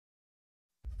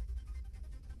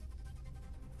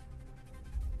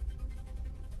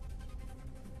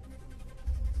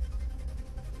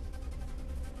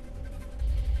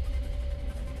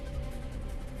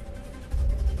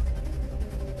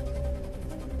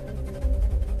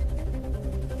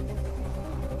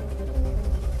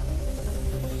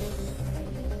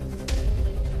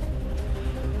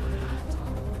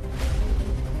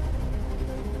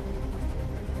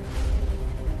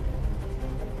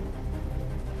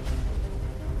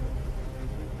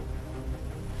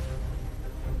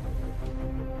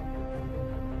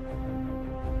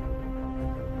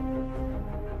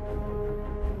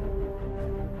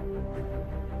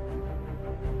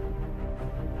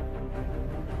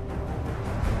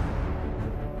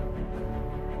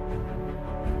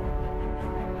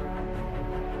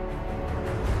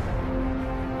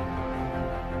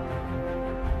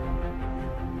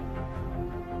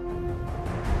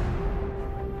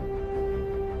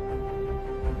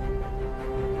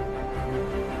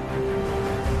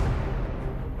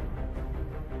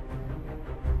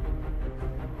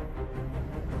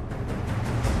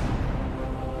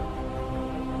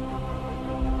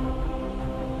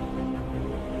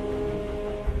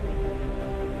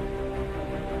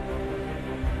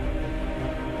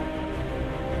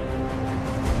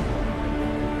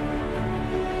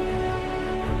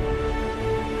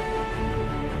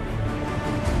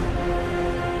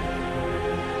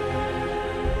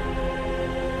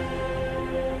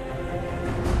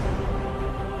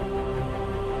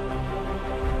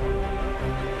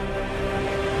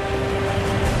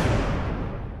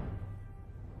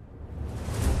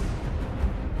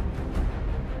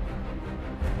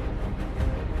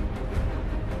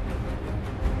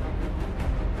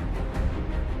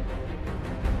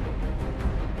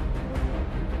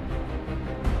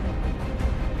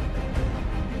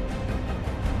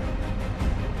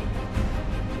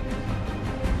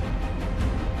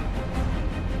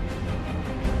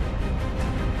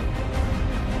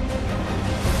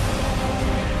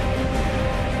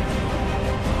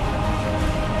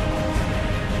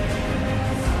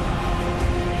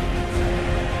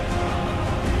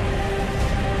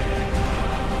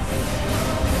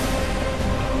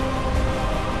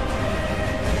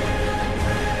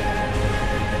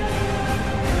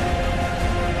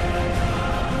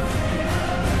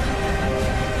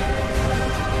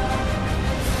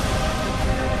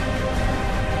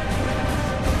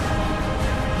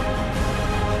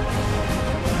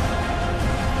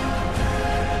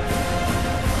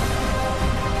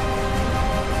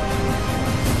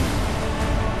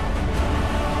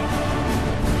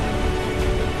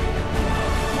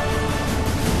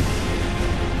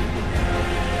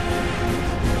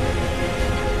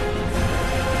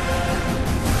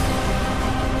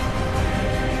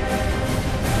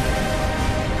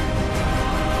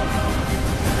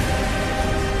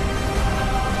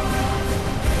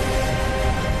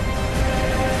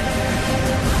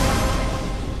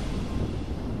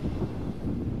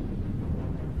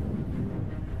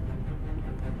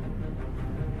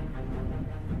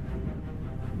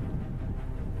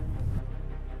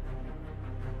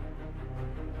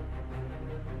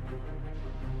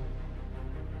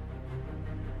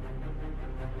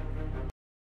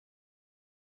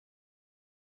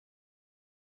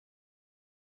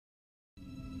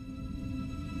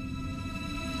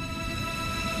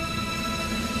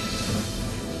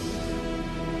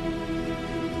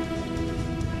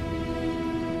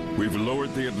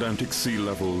lowered the Atlantic sea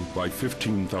level by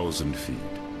 15,000 feet,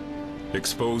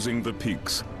 exposing the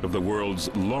peaks of the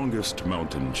world's longest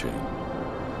mountain chain.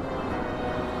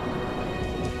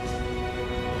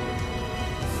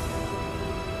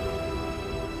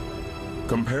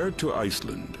 Compared to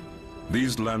Iceland,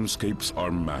 these landscapes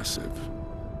are massive.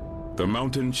 The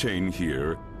mountain chain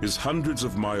here is hundreds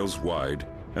of miles wide,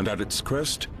 and at its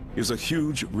crest is a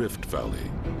huge rift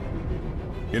valley.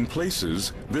 In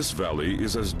places, this valley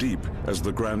is as deep as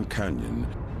the Grand Canyon,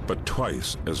 but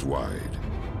twice as wide.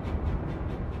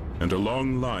 And a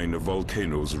long line of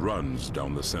volcanoes runs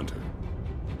down the center.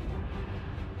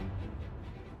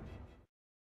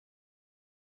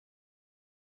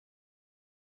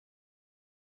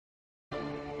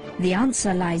 The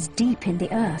answer lies deep in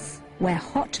the earth, where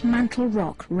hot mantle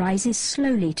rock rises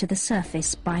slowly to the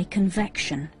surface by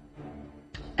convection.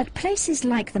 At places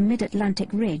like the Mid-Atlantic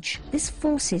Ridge, this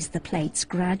forces the plates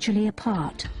gradually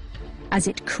apart. As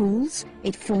it cools,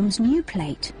 it forms new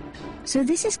plate. So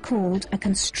this is called a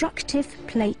constructive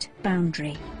plate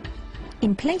boundary.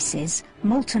 In places,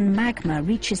 molten magma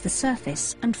reaches the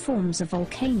surface and forms a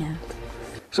volcano.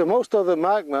 So most of the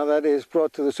magma that is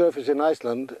brought to the surface in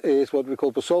Iceland is what we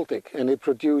call basaltic, and it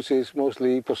produces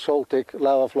mostly basaltic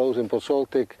lava flows and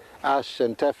basaltic ash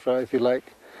and tephra, if you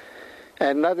like.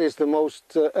 And that is the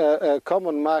most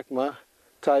common magma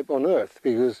type on Earth,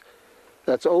 because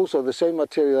that's also the same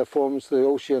material that forms the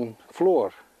ocean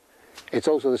floor. It's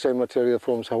also the same material that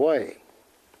forms Hawaii.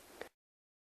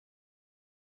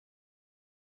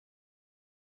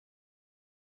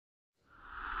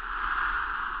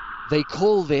 They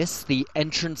call this the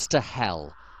entrance to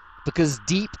hell, because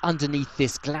deep underneath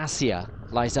this glacier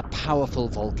lies a powerful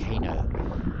volcano.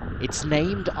 It's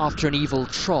named after an evil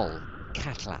troll,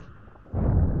 Katla.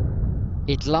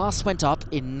 It last went up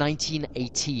in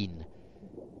 1918,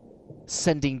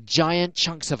 sending giant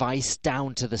chunks of ice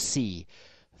down to the sea.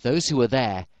 Those who were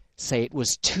there say it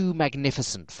was too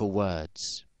magnificent for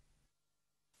words.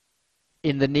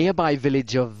 In the nearby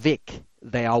village of Vik,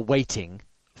 they are waiting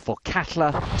for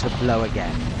Katla to blow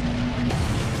again.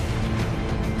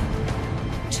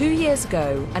 2 years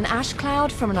ago, an ash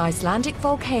cloud from an Icelandic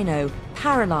volcano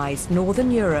paralyzed northern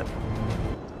Europe.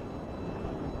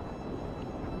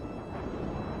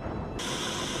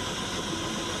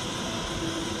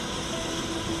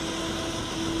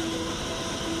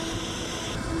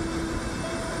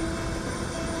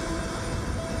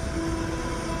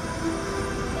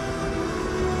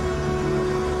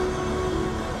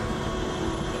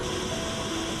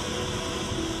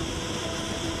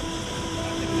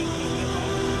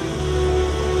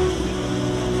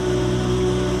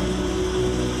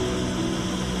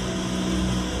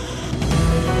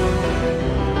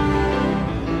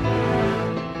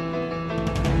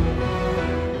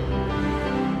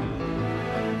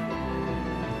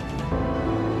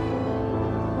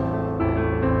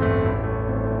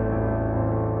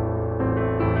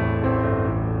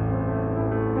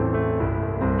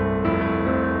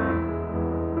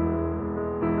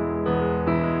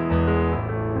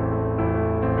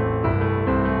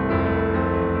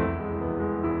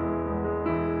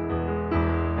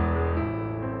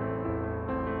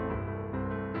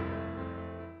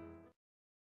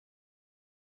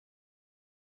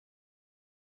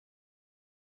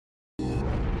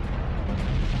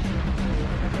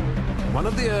 One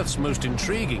of the Earth's most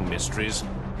intriguing mysteries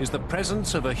is the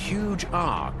presence of a huge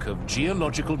arc of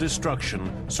geological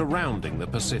destruction surrounding the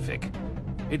Pacific.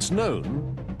 It's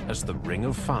known as the Ring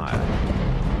of Fire.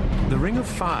 The Ring of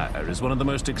Fire is one of the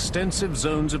most extensive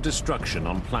zones of destruction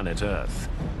on planet Earth.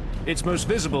 Its most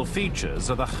visible features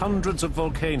are the hundreds of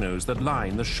volcanoes that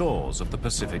line the shores of the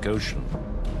Pacific Ocean.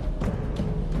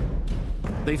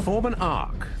 They form an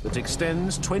arc that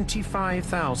extends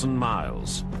 25,000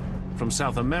 miles, from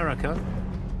South America,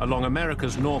 along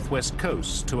America's northwest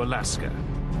coast to Alaska,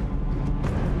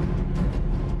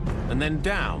 and then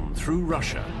down through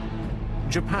Russia,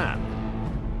 Japan,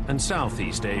 and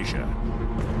Southeast Asia,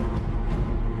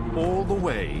 all the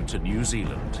way to New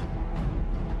Zealand.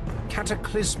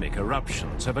 Cataclysmic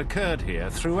eruptions have occurred here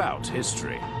throughout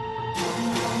history.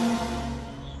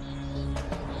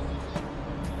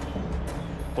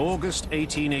 August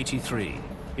 1883,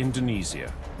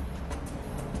 Indonesia.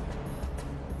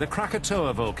 The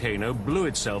Krakatoa volcano blew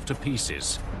itself to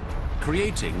pieces,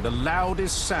 creating the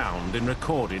loudest sound in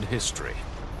recorded history.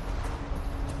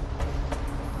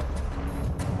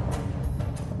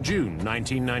 June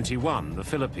 1991, the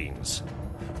Philippines.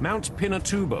 Mount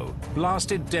Pinatubo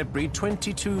blasted debris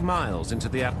 22 miles into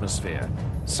the atmosphere,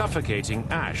 suffocating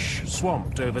ash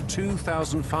swamped over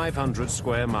 2,500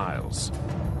 square miles.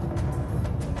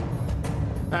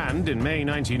 And in May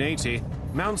 1980,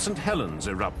 Mount St. Helens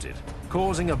erupted,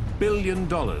 causing $1 billion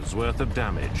worth of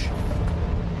damage.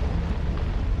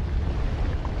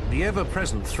 The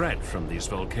ever-present threat from these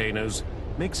volcanoes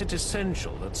makes it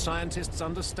essential that scientists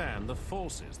understand the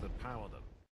forces that power them.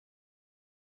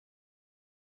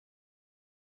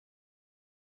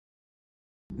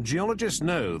 Geologists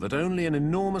know that only an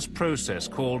enormous process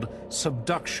called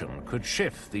subduction could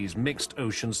shift these mixed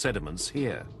ocean sediments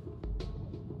here.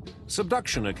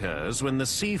 Subduction occurs when the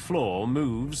sea floor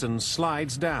moves and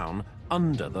slides down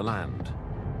under the land.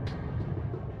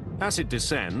 As it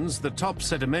descends, the top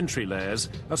sedimentary layers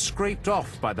are scraped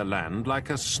off by the land like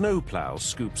a snowplow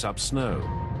scoops up snow.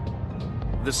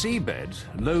 The seabed,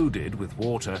 loaded with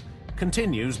water,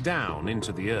 continues down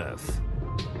into the earth.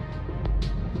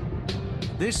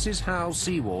 This is how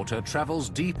seawater travels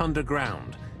deep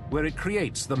underground, where it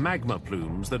creates the magma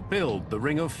plumes that build the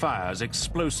Ring of Fire's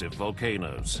explosive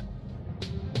volcanoes.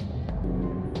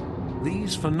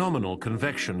 These phenomenal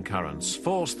convection currents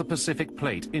force the Pacific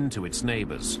Plate into its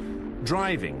neighbors,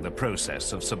 driving the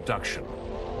process of subduction.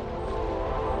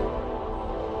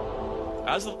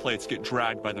 As the plates get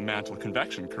dragged by the mantle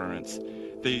convection currents,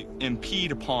 they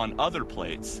impede upon other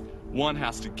plates. One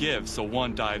has to give, so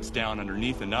one dives down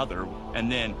underneath another,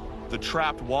 and then the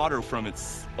trapped water from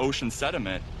its ocean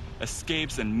sediment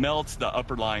escapes and melts the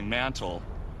upper-lying mantle,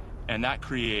 and that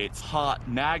creates hot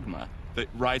magma that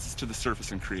rises to the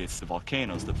surface and creates the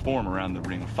volcanoes that form around the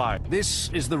Ring of Fire. This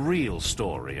is the real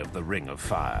story of the Ring of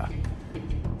Fire.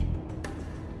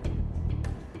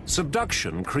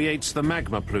 Subduction creates the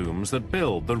magma plumes that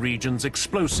build the region's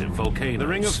explosive volcanoes. The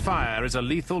Ring of Fire is a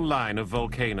lethal line of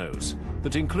volcanoes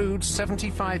that includes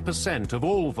 75% of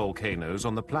all volcanoes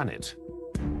on the planet.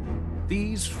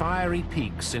 These fiery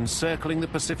peaks encircling the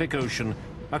Pacific Ocean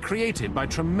are created by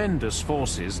tremendous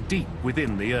forces deep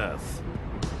within the Earth.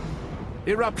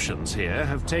 Eruptions here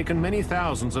have taken many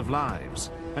thousands of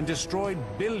lives and destroyed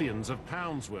billions of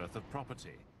pounds worth of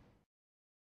property.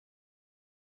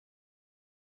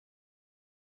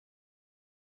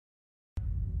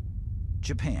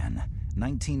 Japan,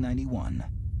 1991.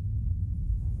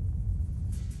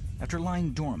 After lying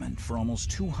dormant for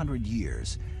almost 200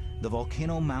 years, the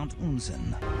volcano Mount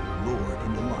Unzen roared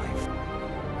into life.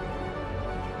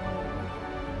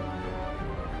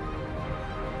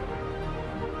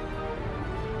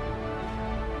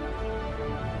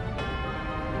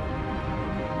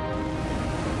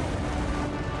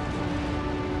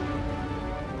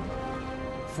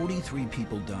 "43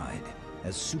 people died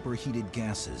as superheated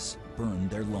gases burned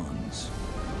their lungs."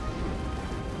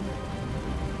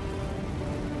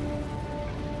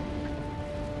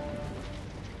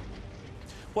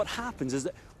 What happens is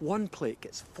that one plate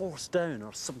gets forced down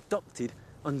or subducted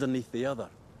underneath the other.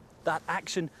 That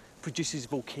action produces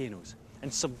volcanoes,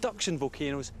 and subduction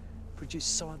volcanoes produce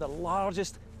some of the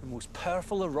largest and most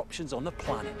powerful eruptions on the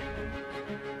planet.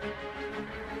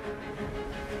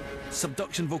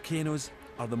 Subduction volcanoes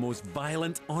are the most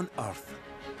violent on Earth.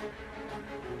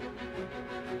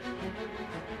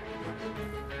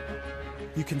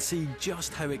 You can see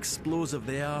just how explosive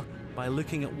they are by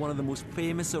looking at one of the most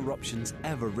famous eruptions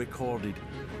ever recorded.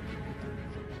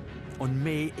 On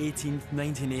May 18,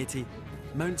 1980,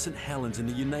 Mount St. Helens in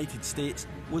the United States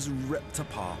was ripped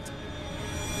apart.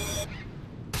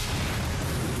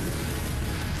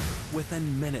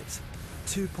 Within minutes,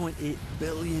 2.8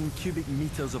 billion cubic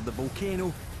meters of the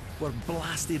volcano were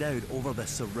blasted out over the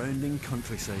surrounding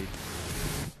countryside.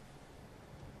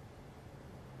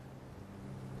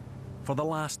 For the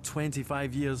last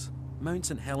 25 years, Mount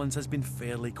St. Helens has been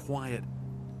fairly quiet.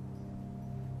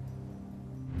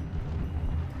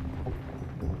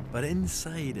 But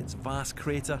inside its vast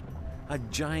crater, a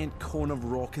giant cone of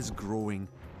rock is growing.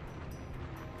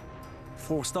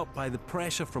 Forced up by the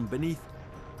pressure from beneath,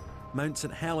 Mount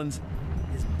St. Helens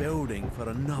is building for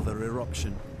another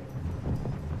eruption.